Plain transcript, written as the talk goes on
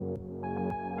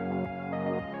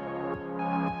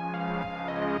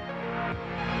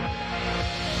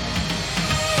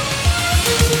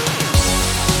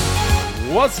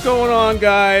What's going on,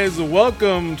 guys?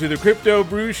 Welcome to the Crypto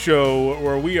Brew Show,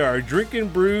 where we are drinking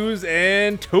brews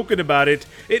and talking about it.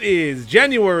 It is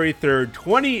January 3rd,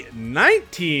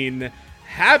 2019.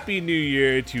 Happy New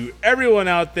Year to everyone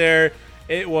out there.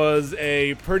 It was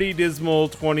a pretty dismal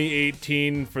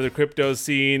 2018 for the crypto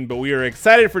scene, but we are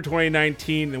excited for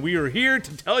 2019, and we are here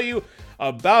to tell you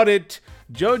about it.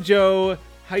 Jojo,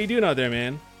 how you doing out there,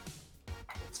 man?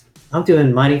 I'm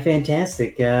doing mighty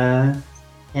fantastic.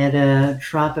 Had a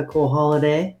tropical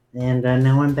holiday, and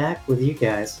now I'm back with you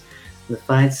guys in the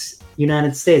fine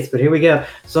United States. But here we go.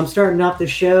 So I'm starting off the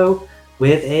show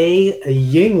with a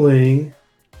Yingling.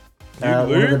 One of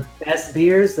the best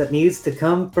beers that needs to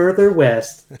come further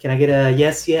west. Can I get a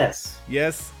yes, yes?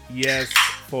 Yes,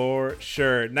 for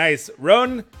sure. Nice.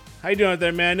 Ron, how you doing out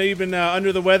there, man? I know you've been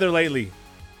under the weather lately.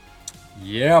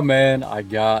 Yeah, man. I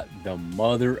got the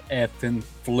mother effing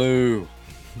flu.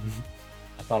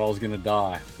 I thought I was going to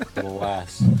die. But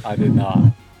alas, I did not.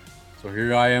 So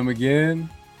here I am again.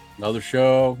 Another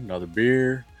show, another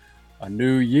beer, a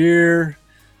new year.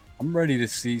 I'm ready to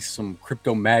see some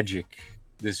crypto magic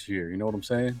this year. You know what I'm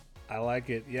saying? I like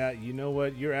it. Yeah, you know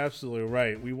what? You're absolutely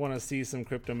right. We want to see some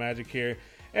crypto magic here.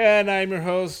 And I'm your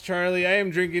host, Charlie. I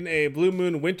am drinking a Blue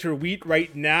Moon Winter Wheat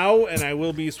right now, and I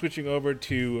will be switching over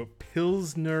to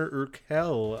Pilsner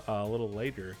Urquell a little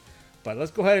later. But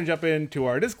let's go ahead and jump into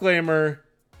our disclaimer.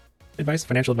 Advice,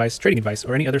 financial advice, trading advice,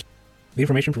 or any other. The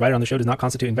information provided on the show does not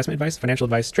constitute investment advice, financial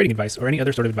advice, trading advice, or any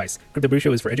other sort of advice. Crypto Brew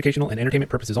Show is for educational and entertainment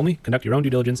purposes only. Conduct your own due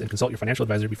diligence and consult your financial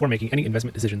advisor before making any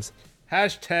investment decisions.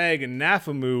 Hashtag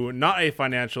NAFAMU, not a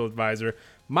financial advisor.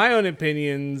 My own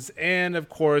opinions, and of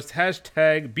course,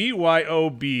 hashtag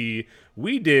BYOB.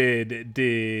 We did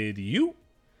you?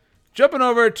 Jumping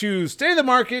over to State of the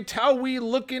Market, how we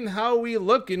looking?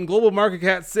 Global market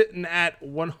cap sitting at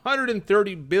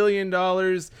 $130 billion,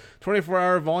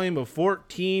 24-hour volume of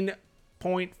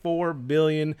 14.4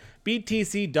 billion.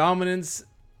 BTC dominance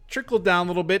trickled down a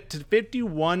little bit to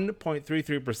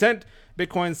 51.33%.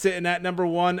 Bitcoin sitting at number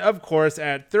one, of course,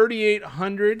 at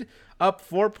 3,800, up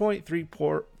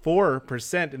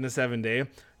 4.34% in the 7-day.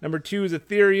 Number two is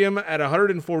Ethereum at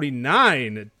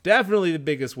 149, definitely the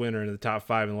biggest winner in the top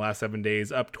five in the last 7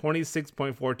 days, up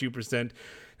 26.42%.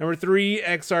 Number three,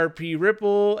 XRP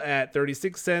Ripple at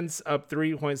 36 cents, up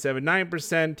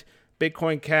 3.79%.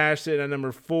 Bitcoin Cash sitting at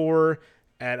number four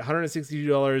at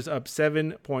 $162, up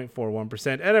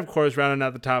 7.41%. And of course, rounding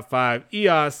out the top five,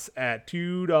 EOS at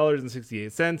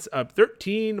 $2.68, up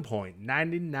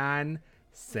 13.99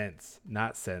 cents,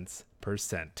 not cents,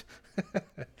 percent.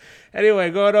 Anyway,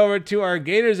 going over to our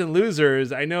gainers and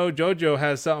losers. I know Jojo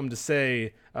has something to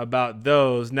say about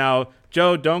those. Now,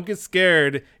 Joe, don't get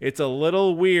scared. It's a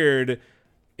little weird.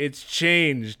 It's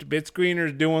changed.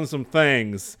 BitScreener's doing some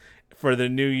things for the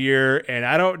new year, and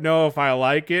I don't know if I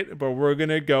like it, but we're going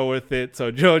to go with it.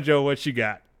 So, Jojo, what you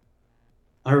got?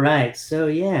 All right. So,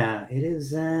 yeah, it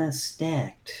is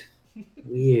stacked.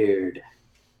 Weird.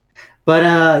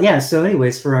 But so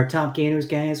anyways, for our top gainers,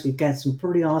 guys, we've got some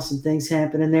pretty awesome things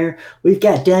happening there. We've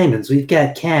got diamonds, we've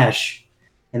got cash,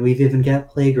 and we've even got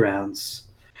playgrounds.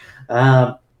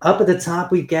 Up at the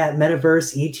top, we've got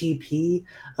Metaverse ETP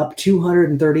up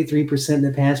 233% in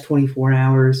the past 24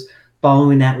 hours.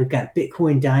 Following that, we've got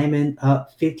Bitcoin Diamond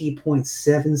up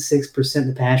 50.76% in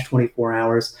the past 24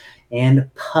 hours. And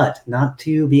PUT, not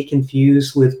to be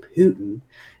confused with Putin.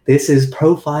 This is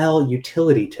Profile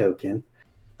Utility Token,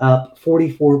 up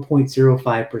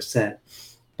 44.05%.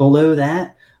 Below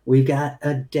that, we've got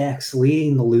a DEX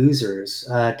leading the losers,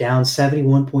 down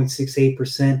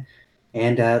 71.68%,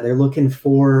 and they're looking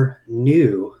for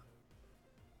new.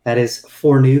 That is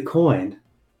for new coin,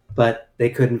 but they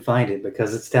couldn't find it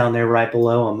because it's down there right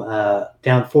below them,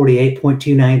 down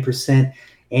 48.29%,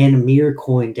 and Mirror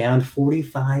Coin down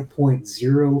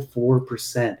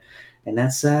 45.04%. And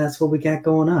that's what we got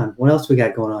going on. What else we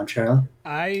got going on, Charlie?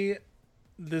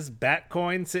 This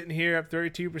Batcoin sitting here up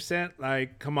 32%,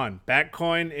 like, come on,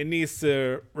 Batcoin, it needs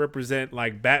to represent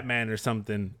like Batman or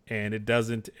something, and it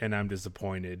doesn't, and I'm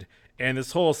disappointed. And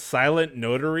this whole silent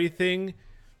notary thing,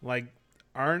 like,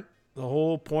 aren't the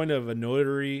whole point of a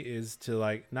notary is to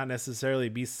like not necessarily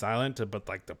be silent, but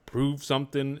like to prove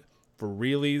something for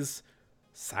realies?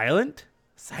 Silence?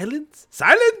 I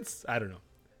don't know.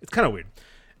 It's kind of weird.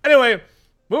 Anyway,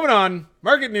 moving on.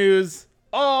 Market news.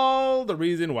 All the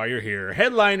reason why you're here.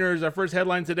 Headliners. Our first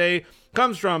headline today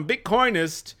comes from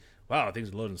Bitcoinist. Wow, things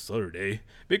are loading slow today.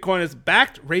 Bitcoinist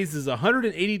Bakkt raises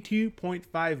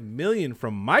 $182.5 million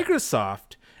from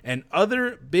Microsoft and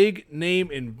other big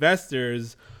name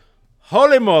investors.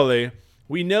 Holy moly.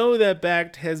 We know that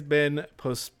Bakkt has been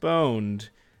postponed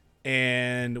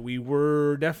and we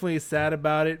were definitely sad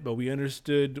about it, but we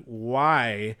understood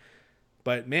why.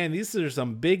 But man, these are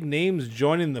some big names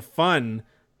joining the fun.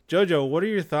 Jojo, what are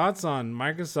your thoughts on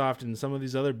Microsoft and some of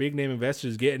these other big name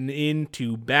investors getting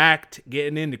into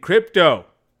crypto?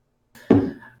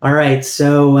 All right,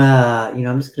 so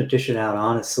I'm just going to dish it out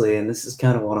honestly, and this is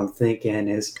kind of what I'm thinking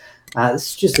is this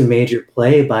is just a major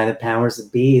play by the powers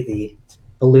that be, the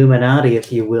Illuminati,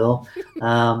 if you will.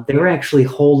 They were actually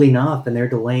holding off and they're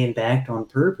delaying back on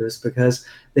purpose because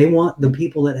they want the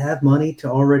people that have money to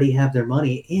already have their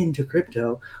money into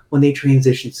crypto when they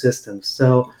transition systems.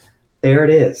 So there it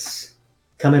is,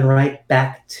 coming right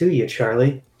back to you,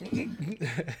 Charlie.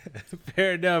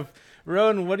 Fair enough.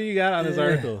 Rowan, what do you got on this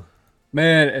article?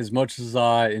 Man, as much as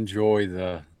I enjoy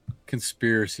the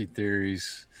conspiracy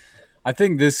theories, I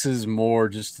think this is more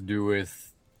just to do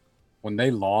with when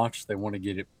they launch, they want to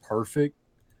get it perfect.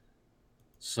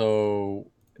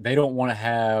 So they don't want to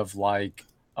have like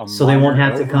a so they won't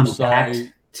have to come oversight.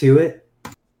 back to it.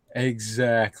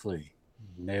 Exactly.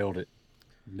 Nailed it.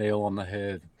 Nail on the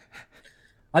head.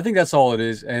 I think that's all it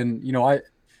is. And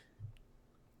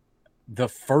the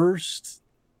first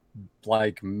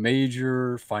like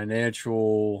major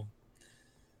financial,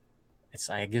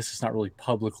 I guess it's not really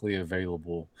publicly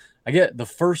available. I get the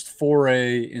first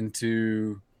foray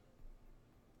into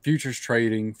futures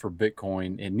trading for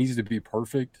Bitcoin. It needs to be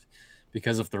perfect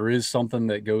because if there is something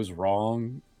that goes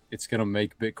wrong, it's going to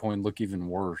make Bitcoin look even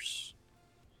worse,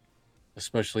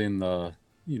 especially in the,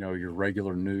 your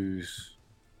regular news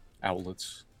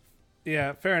outlets.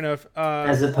 Yeah, fair enough.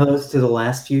 As opposed to the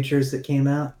last futures that came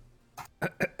out.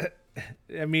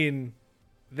 I mean,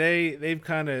 they've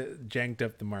kind of janked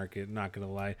up the market. Not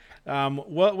gonna lie.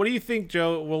 What do you think,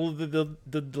 Joe? Will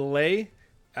the delay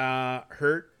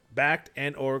hurt backed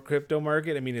and or crypto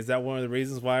market? I mean, is that one of the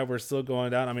reasons why we're still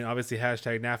going down? I mean, obviously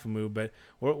 #NAFAMOVE, but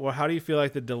how do you feel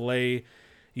like the delay?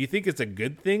 You think it's a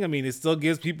good thing? I mean, it still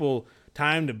gives people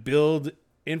time to build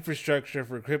infrastructure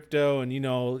for crypto and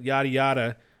yada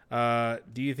yada.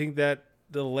 Do you think that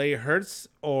delay hurts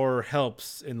or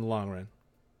helps in the long run?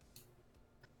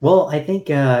 Well, I think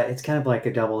it's kind of like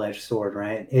a double-edged sword,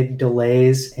 right? It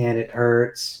delays and it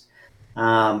hurts.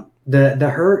 The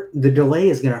delay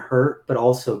is going to hurt, but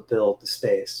also build the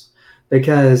space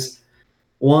because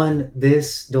one,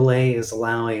 this delay is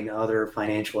allowing other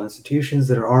financial institutions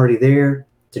that are already there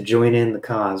to join in the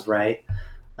cause, right?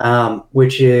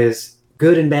 Which is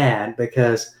good and bad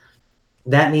because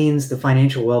that means the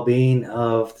financial well-being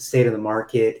of the state of the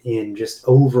market in just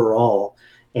overall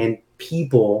and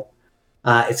people,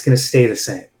 it's going to stay the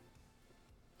same.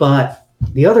 But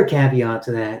the other caveat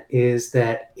to that is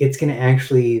that it's going to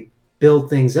actually build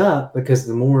things up because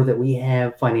the more that we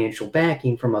have financial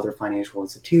backing from other financial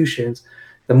institutions,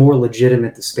 the more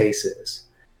legitimate the space is.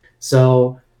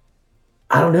 So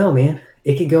I don't know, man.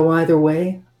 It could go either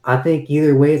way. I think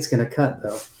either way it's going to cut,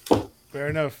 though. Fair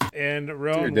enough. And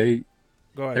Rowan,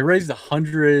 go ahead. They raised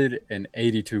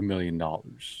 $182 million.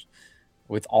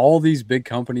 With all these big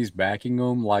companies backing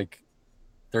them, like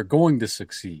they're going to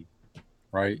succeed,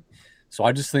 right? So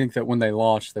I just think that when they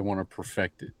launch, they want to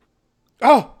perfect it.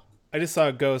 Oh, I just saw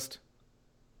a ghost.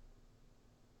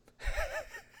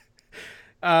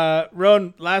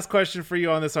 Rowan, last question for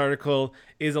you on this article.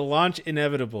 Is a launch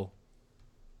inevitable?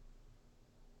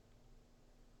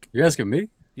 You're asking me?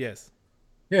 Yes.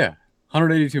 Yeah.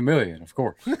 182 million, of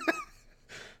course.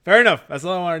 Fair enough. That's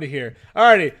all I wanted to hear.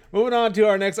 Alrighty, moving on to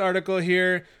our next article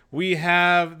here. We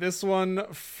have this one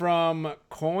from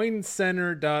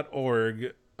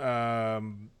coincenter.org.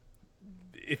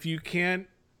 If you can't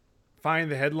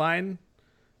find the headline,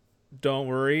 don't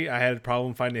worry. I had a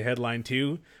problem finding the headline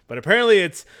too. But apparently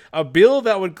it's a bill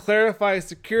that would clarify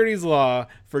securities law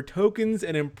for tokens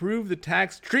and improve the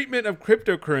tax treatment of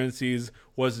cryptocurrencies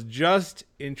was just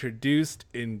introduced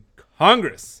in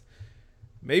Congress.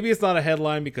 Maybe it's not a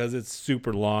headline because it's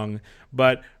super long,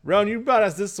 but Rowan, you brought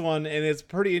us this one and it's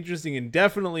pretty interesting and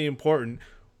definitely important.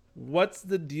 What's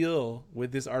the deal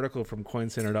with this article from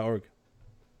coincenter.org?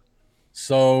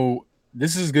 So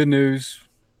this is good news,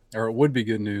 or it would be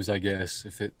good news, I guess,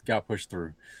 if it got pushed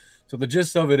through. So the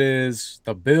gist of it is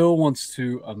the bill wants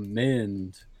to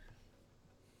amend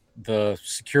the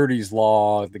securities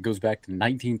law that goes back to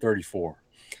 1934.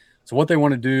 So what they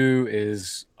want to do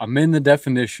is amend the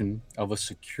definition of a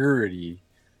security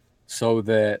so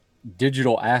that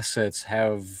digital assets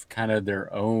have kind of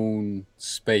their own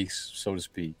space, so to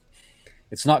speak.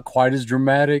 It's not quite as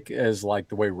dramatic as like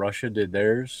the way Russia did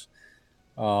theirs.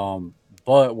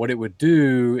 But what it would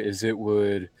do is it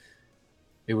would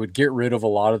get rid of a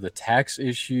lot of the tax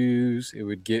issues. It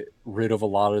would get rid of a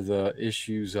lot of the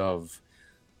issues of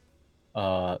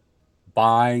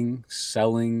buying,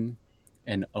 selling,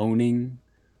 and owning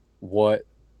what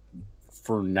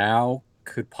for now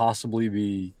could possibly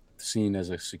be seen as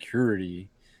a security.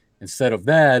 Instead of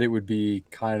that, it would be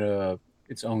kind of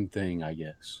its own thing, I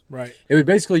guess. Right. It would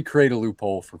basically create a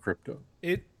loophole for crypto.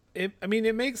 I mean,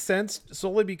 it makes sense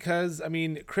solely because, I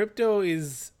mean, crypto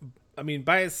is, I mean,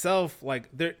 by itself, like,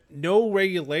 no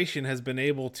regulation has been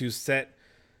able to set,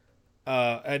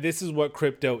 this is what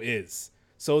crypto is.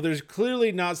 So there's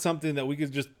clearly not something that we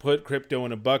could just put crypto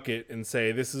in a bucket and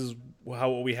say, this is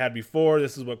what we had before,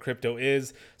 this is what crypto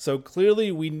is. So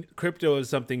clearly crypto is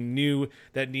something new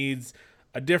that needs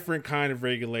a different kind of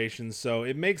regulation. So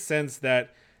it makes sense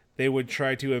that they would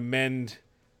try to amend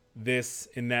this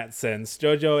in that sense.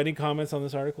 Jojo, any comments on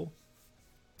this article?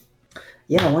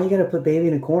 Yeah, why you gotta put baby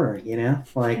in a corner, you know?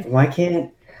 Like, why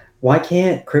can't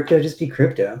crypto just be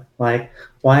crypto? Like,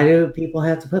 why do people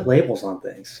have to put labels on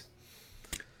things?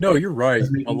 No, you're right.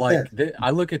 Doesn't make But any like, sense. I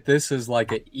look at this as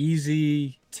like an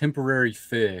easy temporary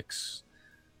fix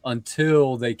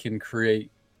until they can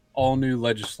create all new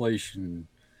legislation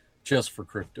just for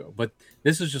crypto. But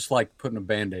this is just like putting a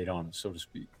band-aid on it, so to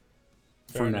speak,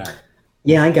 for Fair now. enough.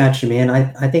 Yeah, I got you, man.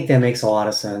 I think that makes a lot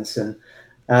of sense, and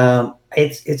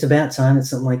it's about time that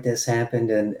something like this happened,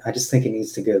 and I just think it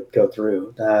needs to go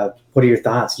through. What are your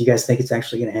thoughts? Do you guys think it's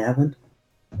actually going to happen?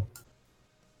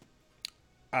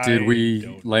 Did I we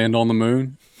don't. land on the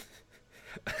moon?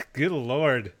 Good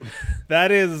Lord.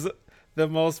 That is the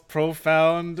most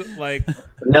profound, like,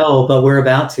 No, but we're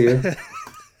about to.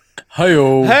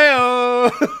 Hey-o. hey-oh!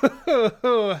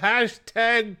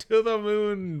 Hashtag to the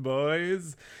moon,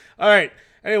 boys. All right.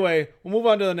 Anyway, we'll move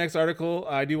on to the next article.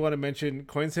 I do want to mention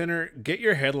Coin Center. Get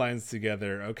your headlines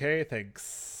together, okay?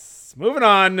 Thanks. Moving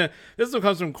on. This one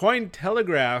comes from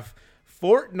Cointelegraph.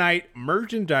 Fortnite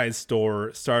merchandise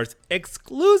store starts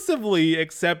exclusively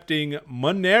accepting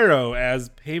Monero as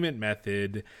payment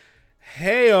method.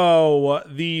 Heyo,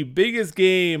 the biggest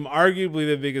game, arguably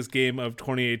the biggest game of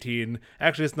 2018.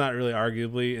 Actually, it's not really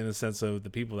arguably in the sense of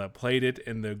the people that played it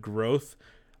and the growth.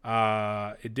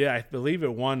 It did, I believe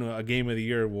it won a Game of the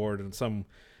Year award and some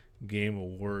game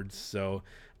awards. So,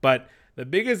 but the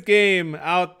biggest game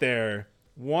out there,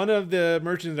 one of the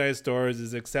merchandise stores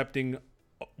is accepting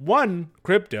one,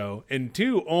 crypto, and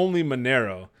two, only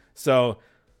Monero. So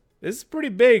this is pretty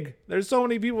big. There's so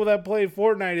many people that play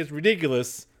Fortnite, it's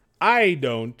ridiculous. I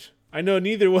don't. I know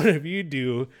neither one of you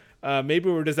do. Maybe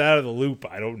we're just out of the loop.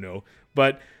 I don't know.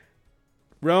 But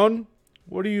Roan,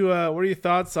 what are your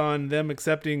thoughts on them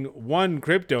accepting one,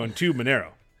 crypto, and two, Monero?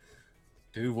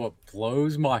 Dude, what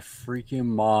blows my freaking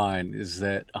mind is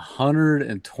that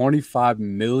 125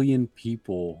 million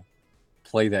people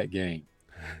play that game.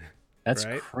 That's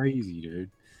Right? crazy, dude.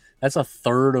 That's a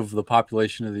third of the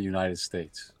population of the United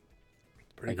States.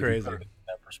 Pretty Like, if you crazy. put it in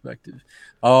that perspective.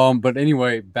 But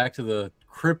anyway, back to the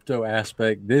crypto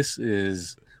aspect. This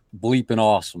is bleeping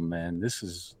awesome, man. This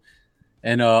is,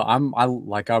 and I'm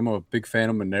a big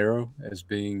fan of Monero as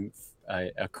being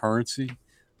a currency.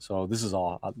 So this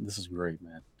is great,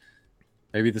 man.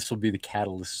 Maybe this will be the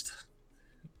catalyst.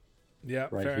 Yeah,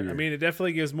 Right fair. I here. mean, it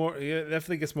definitely gets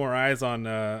more eyes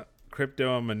on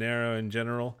crypto and Monero in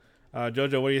general.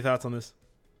 Jojo, what are your thoughts on this?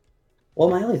 Well,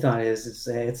 my only thought is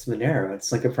it's Monero.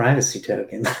 It's like a privacy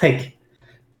token. Like,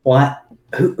 what?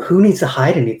 Who needs to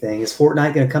hide anything? Is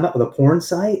Fortnite going to come up with a porn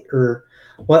site, or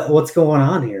what's going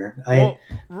on here? Well,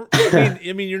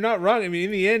 I mean, you're not wrong. I mean,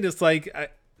 in the end, it's like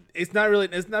it's not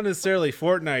necessarily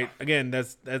Fortnite. Again,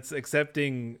 that's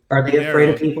accepting. Are they afraid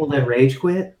of people that rage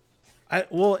quit?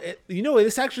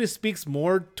 This actually speaks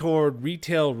more toward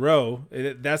Retail Row.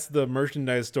 That's the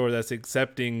merchandise store that's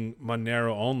accepting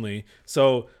Monero only.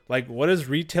 So, like, what is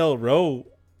Retail Row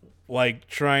like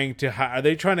trying to hide? Are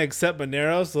they trying to accept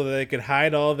Monero so that they can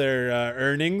hide all their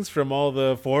earnings from all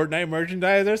the Fortnite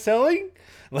merchandise they're selling?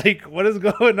 Like, what is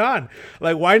going on?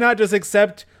 Like, why not just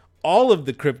accept all of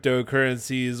the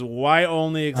cryptocurrencies? Why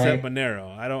only accept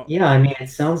Monero? I don't. Yeah, I mean, it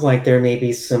sounds like there may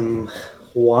be some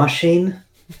washing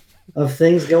of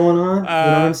things going on. You know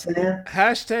what I'm saying?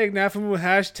 Hashtag Nafamu,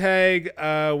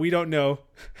 hashtag we don't know.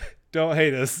 Don't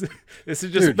hate us. This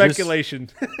is just Dude, speculation.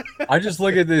 I just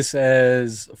look at this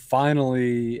as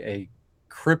finally a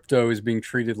crypto is being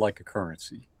treated like a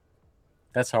currency.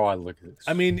 That's how I look at this.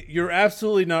 I mean, you're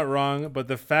absolutely not wrong, but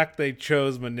the fact they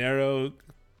chose Monero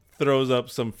throws up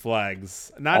some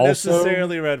flags. Not Also,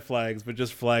 necessarily red flags, but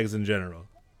just flags in general.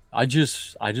 I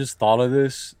just thought of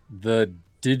this. The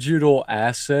digital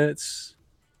assets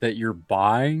that you're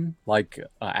buying, like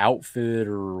an outfit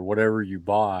or whatever you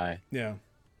buy, Yeah.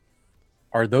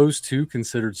 are those two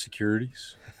considered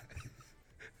securities?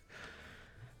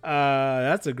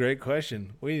 That's a great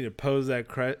question. We need to pose that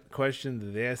question to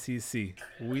the SEC.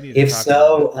 We need to If talk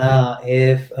so, about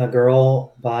if a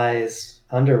girl buys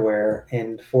underwear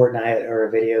in Fortnite or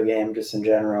a video game just in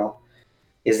general,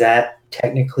 is that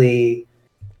technically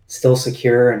still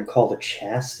secure and called a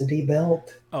chastity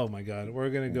belt? Oh my God, we're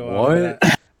gonna go off What?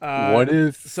 that. What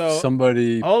if so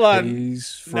somebody hold on.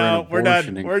 pays for No, an we're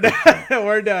abortion? done. in We're done. crypto?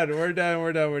 We're done. We're done.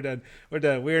 We're done. We're done. We're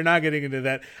done. We are not getting into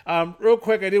that. Real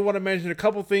quick, I did want to mention a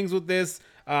couple things with this.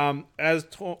 As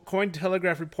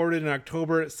Cointelegraph reported in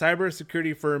October,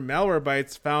 cybersecurity firm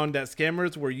Malwarebytes found that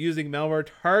scammers were using malware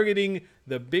targeting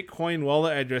the Bitcoin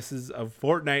wallet addresses of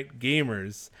Fortnite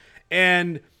gamers,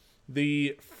 and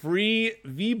the free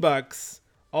V-Bucks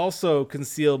also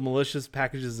conceal malicious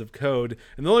packages of code.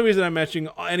 And the only reason I'm mentioning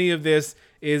any of this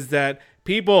is that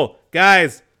people that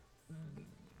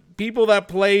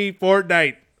play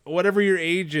Fortnite, whatever your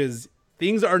age is,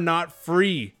 things are not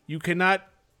free. You cannot,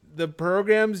 the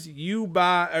programs you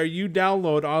buy or you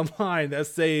download online that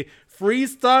say free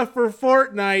stuff for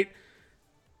Fortnite,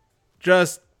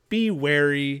 just be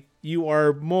wary. You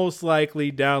are most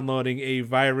likely downloading a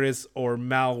virus or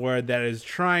malware that is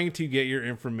trying to get your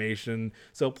information.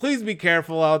 So please be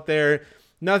careful out there.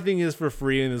 Nothing is for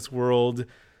free in this world.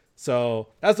 So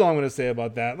that's all I'm going to say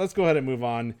about that. Let's go ahead and move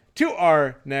on to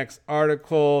our next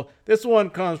article. This one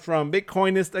comes from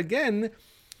Bitcoinist again.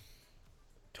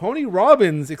 Tony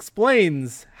Robbins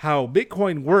explains how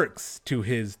Bitcoin works to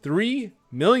his 3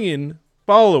 million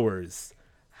followers.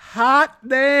 Hot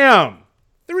damn!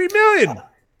 3 million!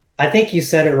 I think you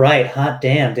said it right. Hot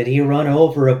damn. Did he run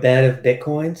over a bed of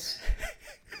Bitcoins?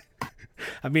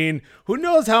 I mean, who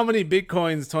knows how many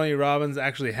Bitcoins Tony Robbins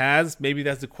actually has? Maybe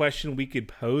that's a question we could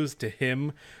pose to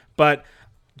him. But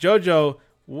Jojo,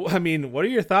 I mean, what are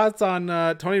your thoughts on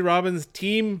Tony Robbins'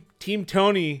 Team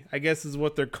Tony, I guess is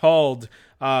what they're called,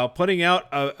 putting out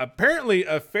apparently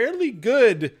a fairly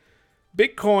good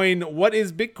Bitcoin, what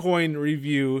is Bitcoin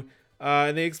review.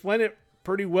 And they explain it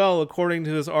pretty well according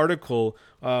to this article.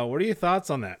 What are your thoughts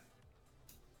on that?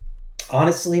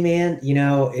 Honestly, man,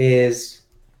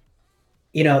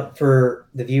 for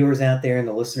the viewers out there and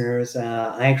the listeners,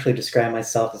 I actually describe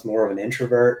myself as more of an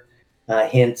introvert,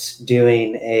 hence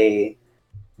doing a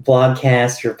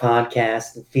vlogcast or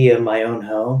podcast via my own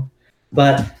home.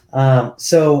 But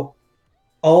so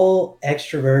all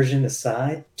extroversion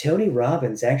aside, Tony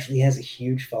Robbins actually has a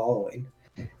huge following.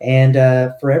 And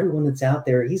for everyone that's out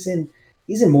there, he's in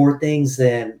more things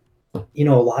than a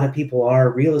lot of people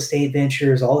are. Real estate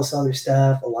ventures, all this other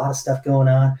stuff, a lot of stuff going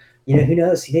on. Who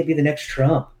knows? He may be the next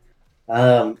Trump.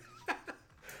 I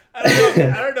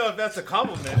don't know if that's a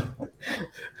compliment.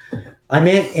 I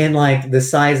meant in like the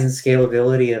size and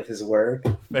scalability of his work.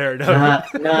 Fair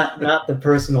enough. Not the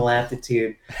personal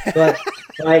aptitude, but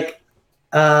like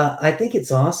I think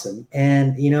it's awesome.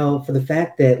 And for the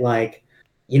fact that a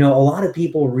lot of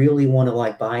people really want to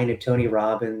like buy into Tony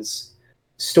Robbins'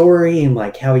 story and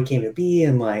like how he came to be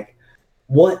and like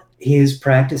what his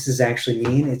practices actually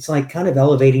mean. It's like kind of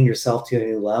elevating yourself to a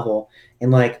new level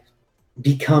and like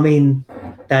becoming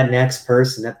that next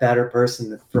person, that better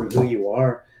person from who you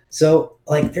are. So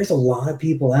like there's a lot of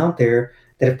people out there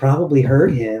that have probably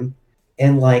heard him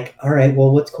and like, all right, well,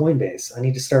 what's Coinbase? I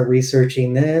need to start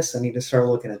researching this. I need to start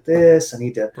looking at this. I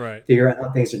need to figure out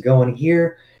how things are going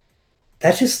here.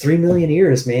 That's just 3 million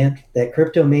years, man, that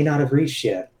crypto may not have reached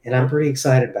yet. And I'm pretty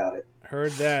excited about it.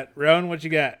 Heard that. Rowan, what you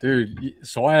got? Dude,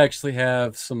 so I actually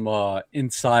have some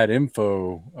inside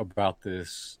info about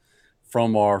this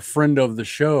from our friend of the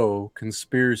show,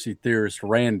 conspiracy theorist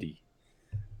Randy.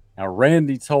 Now,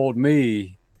 Randy told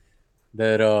me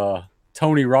that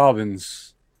Tony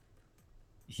Robbins,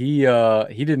 he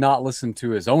did not listen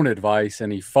to his own advice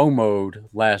and he FOMO'd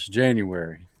last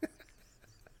January.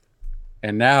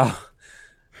 And now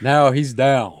he's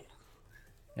down.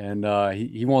 And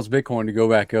he wants Bitcoin to go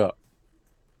back up.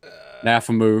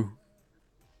 Nafamu,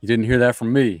 you didn't hear that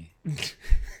from me.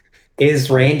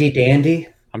 Is Randy dandy?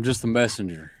 I'm just a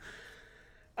messenger.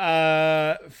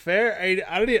 Fair.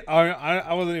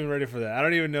 I wasn't even ready for that. I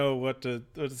don't even know what to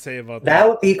say about that. That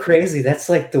would be crazy. That's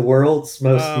like the world's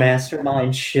most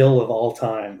mastermind shill of all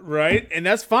time. Right? And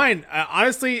that's fine.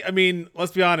 Honestly, I mean,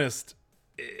 let's be honest.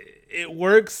 It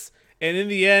works. And in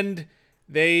the end,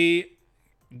 they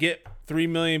get 3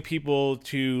 million people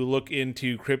to look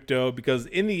into crypto because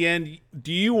in the end,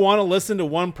 do you want to listen to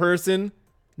one person?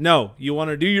 No, you want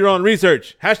to do your own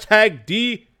research. Hashtag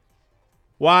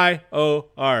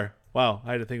DYOR. Wow,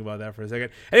 I had to think about that for a second.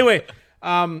 Anyway,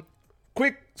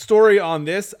 quick story on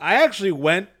this. I actually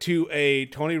went to a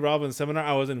Tony Robbins seminar.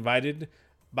 I was invited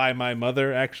by my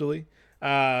mother, actually,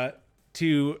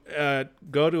 to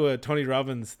go to a Tony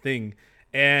Robbins thing,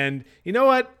 and you know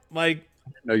what? Like,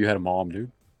 I didn't know you had a mom,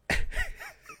 dude.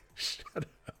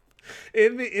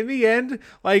 in the end,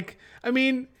 like, I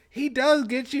mean, he does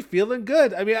get you feeling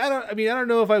good. I don't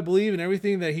know if I believe in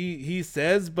everything that he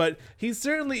says, but he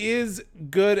certainly is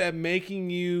good at making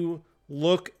you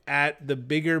look at the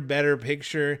bigger, better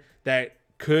picture that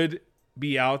could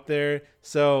be out there.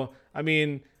 So, I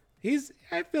mean,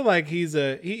 I feel like he's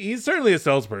certainly a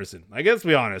salesperson. I guess to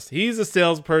be honest, he's a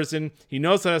salesperson. He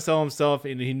knows how to sell himself,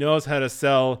 and he knows how to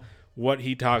sell what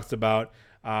he talks about.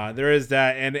 There is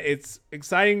that, and it's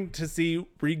exciting to see,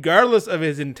 regardless of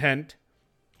his intent.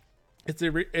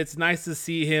 It's nice to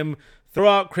see him throw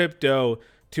out crypto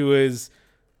to his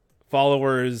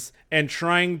followers and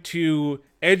trying to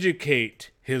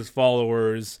educate his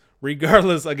followers,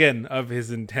 regardless, again, of his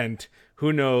intent.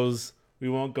 Who knows? We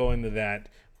won't go into that.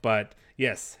 But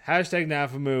yes, hashtag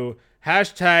NAFEMU,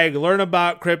 hashtag learn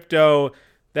about crypto.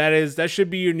 That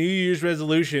should be your New Year's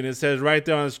resolution. It says right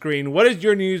there on the screen. What is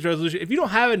your New Year's resolution? If you don't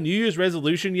have a New Year's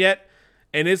resolution yet,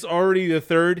 and it's already the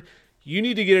 3rd, you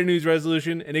need to get a New Year's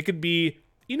resolution. And it could be,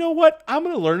 you know what? I'm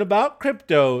going to learn about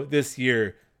crypto this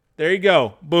year. There you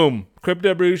go. Boom.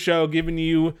 Crypto Brew Show giving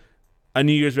you a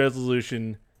New Year's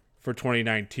resolution for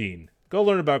 2019. Go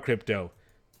learn about crypto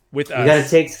with us. You got to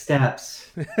take steps.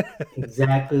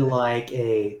 Exactly like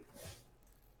a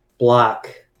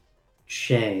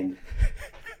blockchain.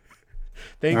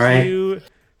 Thank right. you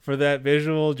for that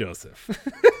visual, Joseph.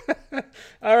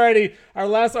 Alrighty, our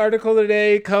last article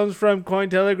today comes from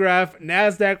Cointelegraph.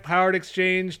 NASDAQ powered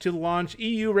exchange to launch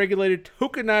EU-regulated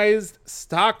tokenized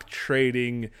stock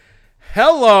trading.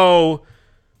 Hello,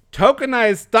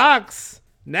 tokenized stocks,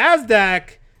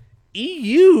 NASDAQ,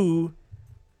 EU.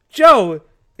 Joe,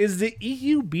 is the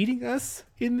EU beating us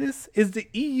in this? Is the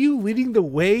EU leading the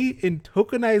way in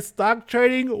tokenized stock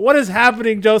trading? What is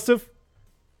happening, Joseph?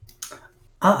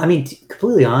 I mean, to be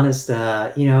completely honest,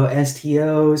 STOs,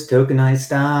 tokenized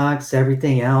stocks,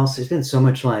 everything else, there's been so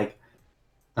much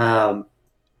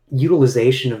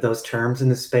utilization of those terms in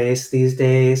the space these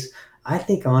days. I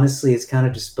think, honestly, it's kind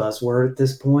of just buzzword at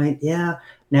this point. Yeah,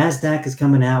 NASDAQ is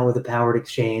coming out with a powered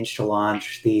exchange to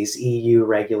launch these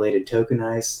EU-regulated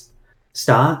tokenized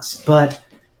stocks. But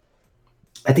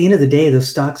at the end of the day, those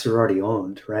stocks are already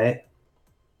owned, right?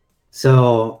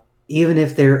 So even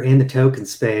if they're in the token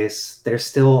space, there's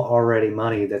still already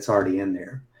money that's already in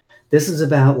there. This is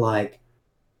about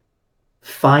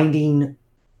finding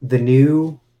the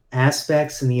new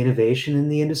aspects and the innovation in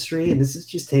the industry. And this is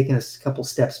just taking us a couple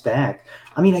steps back.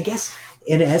 I mean, I guess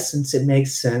in essence, it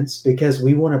makes sense because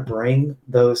we want to bring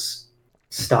those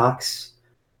stocks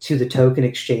to the token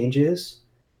exchanges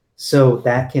so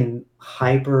that can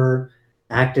hyper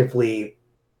actively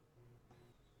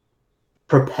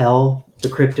propel the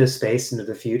crypto space into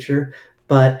the future.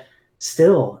 But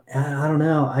still, I don't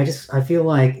know. I feel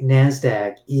like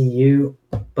NASDAQ, EU,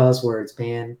 buzzwords,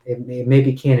 man. It may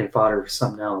be cannon fodder for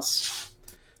something else.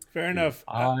 Fair enough.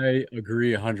 I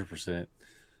agree 100%.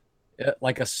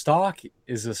 Like a stock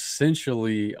is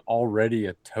essentially already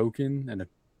a token, and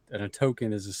a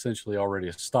token is essentially already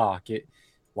a stock. It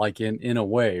in a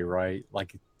way, right?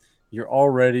 Like you're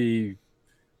already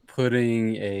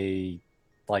putting a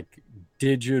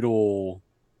digital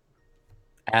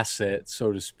asset,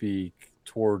 so to speak,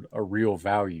 toward a real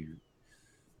value,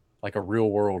 like a real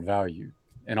world value.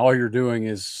 And all you're doing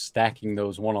is stacking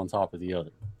those one on top of the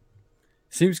other.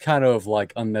 Seems kind of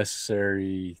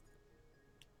unnecessary.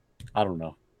 I don't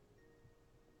know.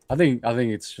 I think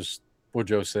it's just what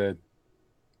Joe said,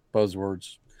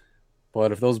 buzzwords.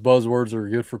 But if those buzzwords are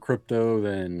good for crypto,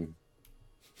 then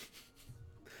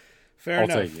I'll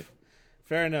take it.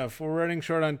 Fair enough. We're running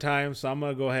short on time, so I'm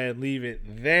going to go ahead and leave it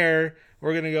there.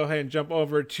 We're going to go ahead and jump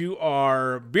over to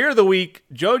our Beer of the Week.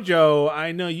 Jojo,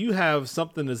 I know you have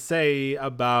something to say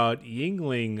about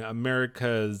Yuengling,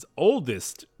 America's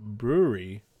oldest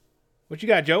brewery. What you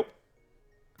got, Joe?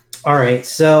 All right.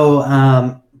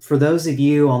 So for those of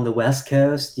you on the West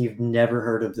Coast, you've never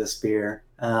heard of this beer.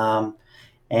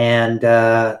 And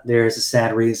there's a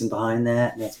sad reason behind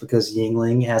that, and that's because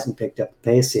Yuengling hasn't picked up the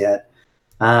pace yet.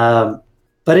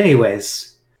 But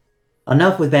anyways,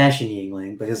 enough with bashing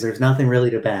Yuengling because there's nothing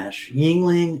really to bash.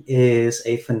 Yuengling is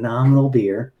a phenomenal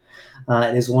beer.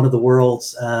 It is one of the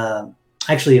world's,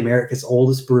 actually America's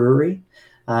oldest brewery.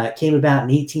 It came about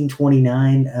in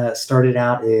 1829, started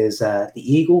out as the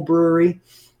Eagle Brewery,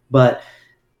 but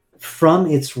from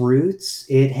its roots,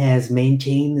 it has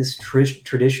maintained this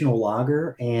traditional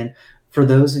lager. And for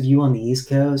those of you on the East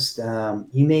Coast,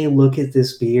 you may look at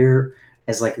this beer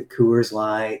as like a Coors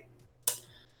Light,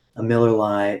 a Miller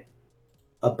Lite,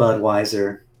 a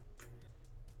Budweiser.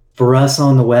 For us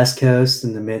on the West Coast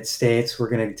and the mid states, we're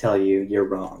going to tell you you're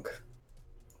wrong.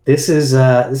 This is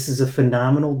a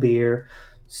phenomenal beer,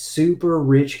 super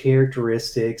rich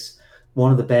characteristics,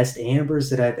 one of the best ambers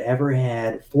that I've ever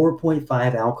had.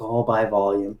 4.5 alcohol by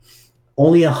volume,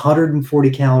 only 140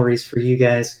 calories for you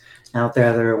guys out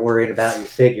there that are worried about your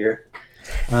figure.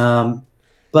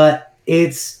 But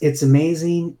it's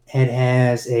amazing. It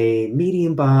has a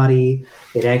medium body.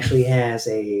 It actually has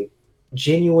a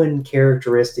genuine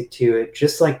characteristic to it,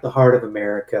 just like the Heart of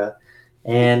America.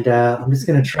 And I'm just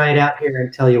going to try it out here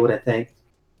and tell you what I think.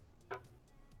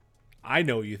 I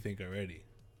know what you think already.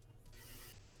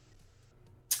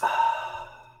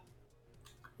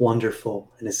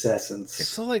 Wonderful in its essence. It's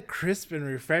so like crisp and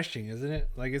refreshing, isn't it?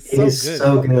 Like it's It so is good.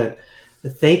 so good.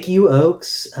 Thank you,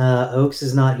 Oaks. Oaks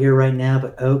is not here right now,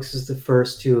 but Oaks is the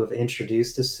first to have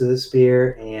introduced us to this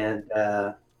beer. And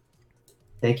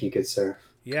thank you, good sir.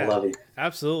 Yeah, I love you.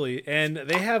 absolutely. And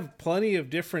they have plenty of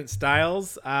different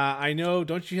styles. I know,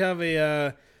 don't you have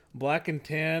a black and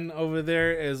tan over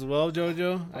there as well,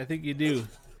 Jojo? I think you do.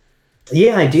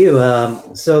 Yeah, I do.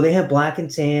 So they have black and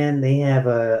tan. They have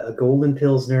a golden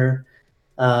pilsner,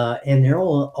 and they're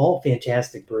all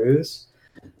fantastic brews.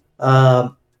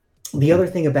 The other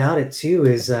thing about it too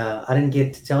is I didn't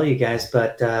get to tell you guys,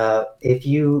 but if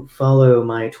you follow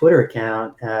my Twitter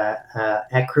account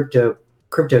at Crypto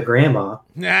Grandma,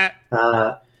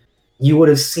 you would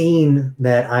have seen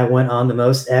that I went on the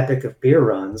most epic of beer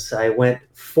runs. I went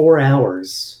 4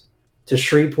 hours to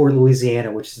Shreveport,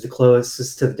 Louisiana, which is the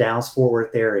closest to the Dallas-Fort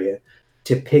Worth area,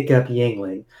 to pick up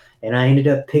Yingling. And I ended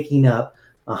up picking up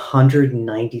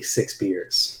 196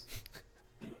 beers.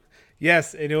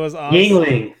 Yes, and it was awesome.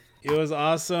 Yingling. It was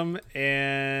awesome,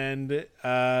 and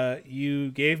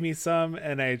you gave me some,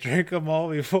 and I drank them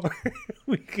all before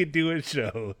we could do a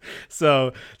show.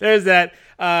 So there's that.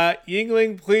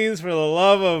 Yingling, please, for the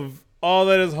love of all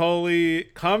that is holy,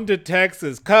 come to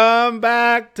Texas. Come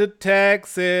back to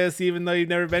Texas, even though you've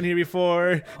never been here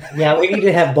before. Yeah, we need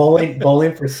to have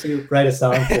Bowling for Soup write a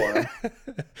song for him.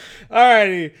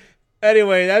 Alrighty.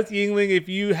 Anyway, that's Yingling. If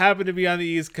you happen to be on the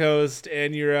East Coast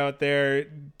and you're out there,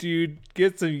 dude,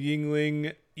 get some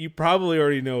Yingling. You probably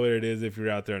already know what it is if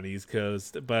you're out there on the East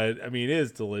Coast, but I mean, it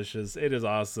is delicious. It is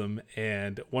awesome,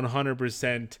 and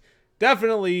 100%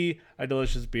 definitely a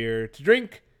delicious beer to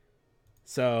drink.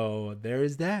 So there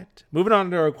is that. Moving on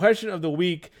to our question of the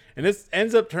week, and this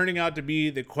ends up turning out to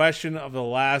be the question of the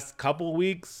last couple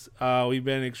weeks. We've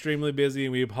been extremely busy,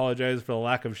 and we apologize for the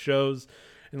lack of shows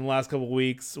in the last couple of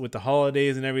weeks with the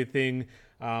holidays and everything.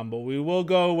 But we will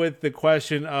go with the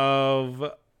question of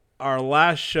our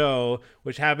last show,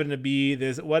 which happened to be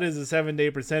this: what is the 7-day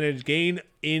percentage gain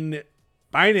in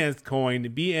Binance Coin,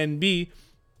 BNB?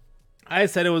 I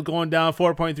said it was going down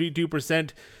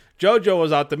 4.32%. Jojo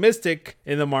was optimistic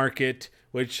in the market,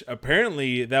 which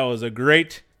apparently that was a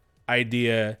great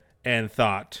idea and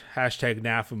thought. Hashtag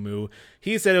NAFAMU.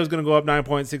 He said it was going to go up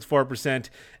 9.64%.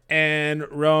 And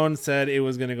Roan said it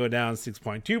was going to go down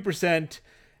 6.2%.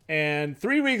 And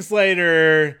 3 weeks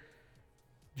later,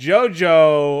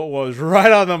 Jojo was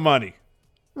right on the money.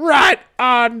 Right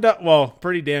on the... Well,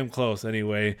 pretty damn close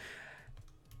anyway.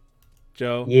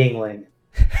 Joe? Yingling.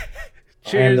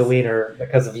 Cheers. I am the wiener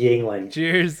because of Yingling.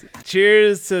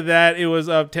 Cheers to that. It was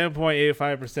up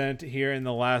 10.85% here in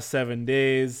the last 7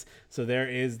 days. So there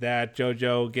is that.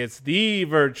 Jojo gets the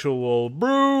virtual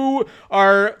brew.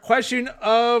 Our question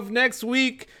of next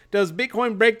week: does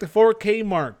Bitcoin break the 4K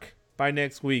mark by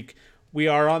next week? We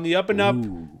are on the up and up.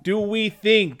 Ooh. Do we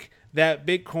think that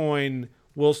Bitcoin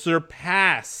will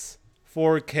surpass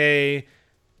 4K?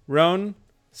 Roan,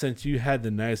 since you had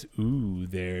the nice ooh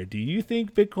there, do you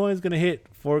think Bitcoin is going to hit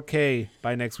 4K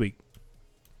by next week?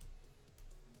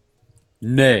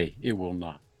 Nay, it will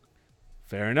not.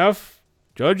 Fair enough.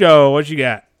 Jojo, what you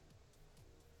got?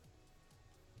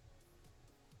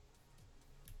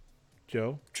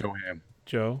 Joe? Joe Ham.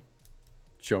 Joe?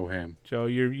 Joe Ham. Joe,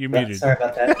 you're muted. Sorry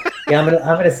about that. Yeah, I'm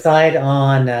gonna side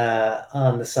on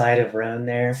the side of Roan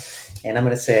there, and I'm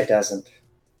gonna say it doesn't.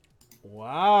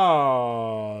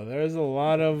 Wow, there's a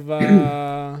lot of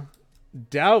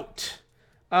doubt.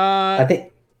 I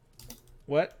think.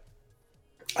 What?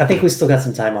 I think we still got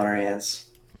some time on our hands.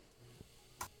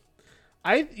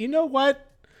 You know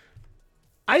what?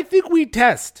 I think we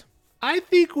test. In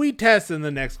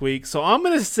the next week. So I'm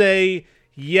gonna say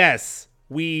yes.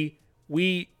 We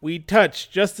touch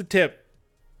just the tip.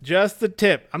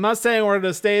 I'm not saying we're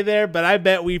gonna stay there, but I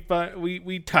bet we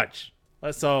touch.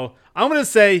 So I'm gonna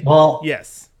say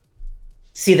yes.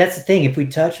 See, that's the thing. If we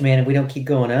touch, man, and we don't keep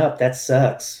going up, that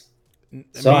sucks.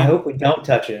 So I hope we don't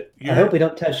touch it. I hope we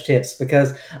don't touch tips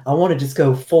because I want to just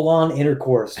go full on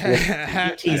intercourse with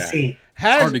UTC.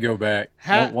 It's hard to go back.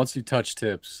 Once you touch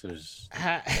tips, there's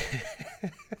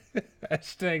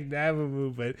hashtag Nava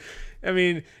movement. I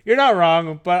mean, you're not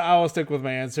wrong, but I will stick with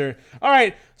my answer. All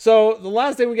right. So the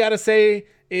last thing we got to say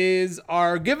is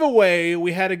our giveaway.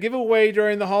 We had a giveaway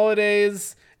during the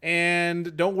holidays,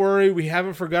 and don't worry, we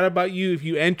haven't forgot about you. If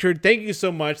you entered, thank you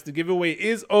so much. The giveaway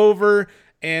is over,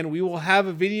 and we will have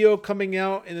a video coming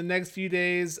out in the next few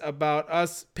days about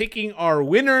us picking our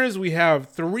winners. We have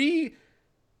 3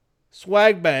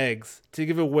 swag bags to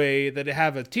give away that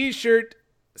have a t-shirt,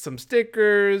 some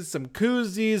stickers, some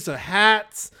koozies, some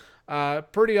hats.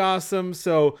 Pretty awesome.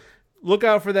 So look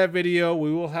out for that video.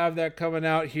 We will have that coming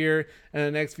out here in the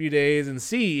next few days and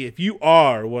see if you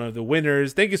are one of the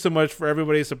winners. Thank you so much for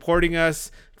everybody supporting us,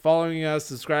 following us,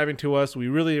 subscribing to us. We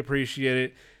really appreciate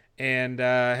it. And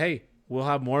hey, we'll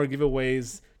have more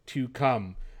giveaways to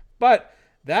come. But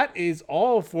that is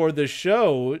all for the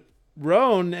show.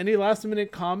 Roan, any last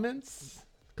minute comments,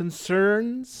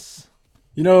 concerns?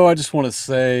 I just want to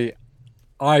say,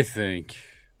 I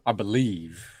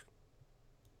believe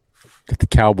that the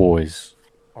Cowboys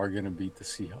are going to beat the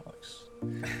Seahawks.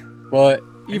 But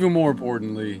even more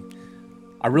importantly,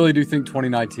 I really do think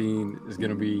 2019 is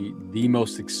going to be the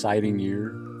most exciting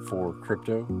year for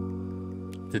crypto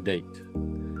to date.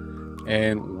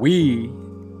 And we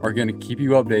are going to keep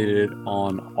you updated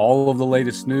on all of the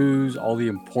latest news, all the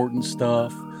important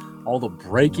stuff, all the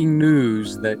breaking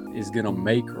news that is going to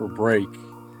make or break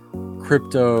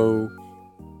crypto.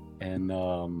 And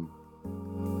I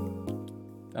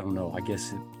don't know, I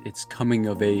guess it's coming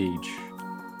of age.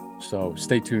 So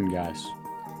stay tuned, guys.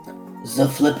 The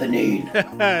flippanine.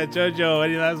 Jojo,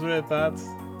 any last minute thoughts?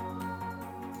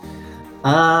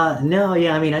 No,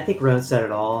 yeah, I mean, I think Roan said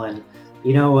it all. And,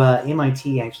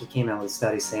 MIT actually came out with a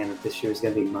study saying that this year is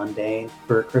going to be mundane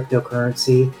for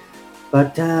cryptocurrency.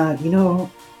 But,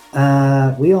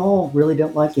 we all really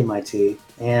don't like MIT.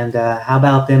 And how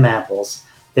about them apples?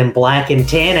 Them black and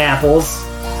tan apples.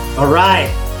 All right.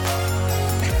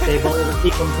 They've only to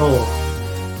keep them cold.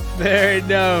 Fair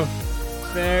enough.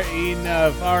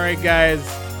 All right, guys.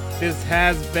 This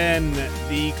has been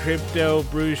the Crypto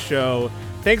Brew Show.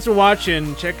 Thanks for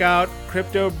watching. Check out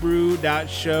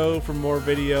cryptobrew.show for more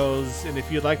videos. And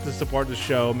if you'd like to support the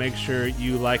show, make sure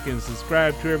you like and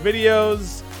subscribe to our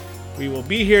videos. We will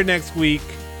be here next week.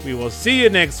 We will see you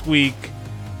next week.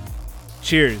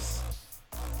 Cheers.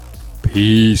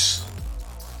 Peace.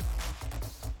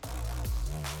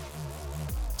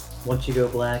 Once you go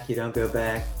black, you don't go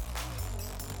back.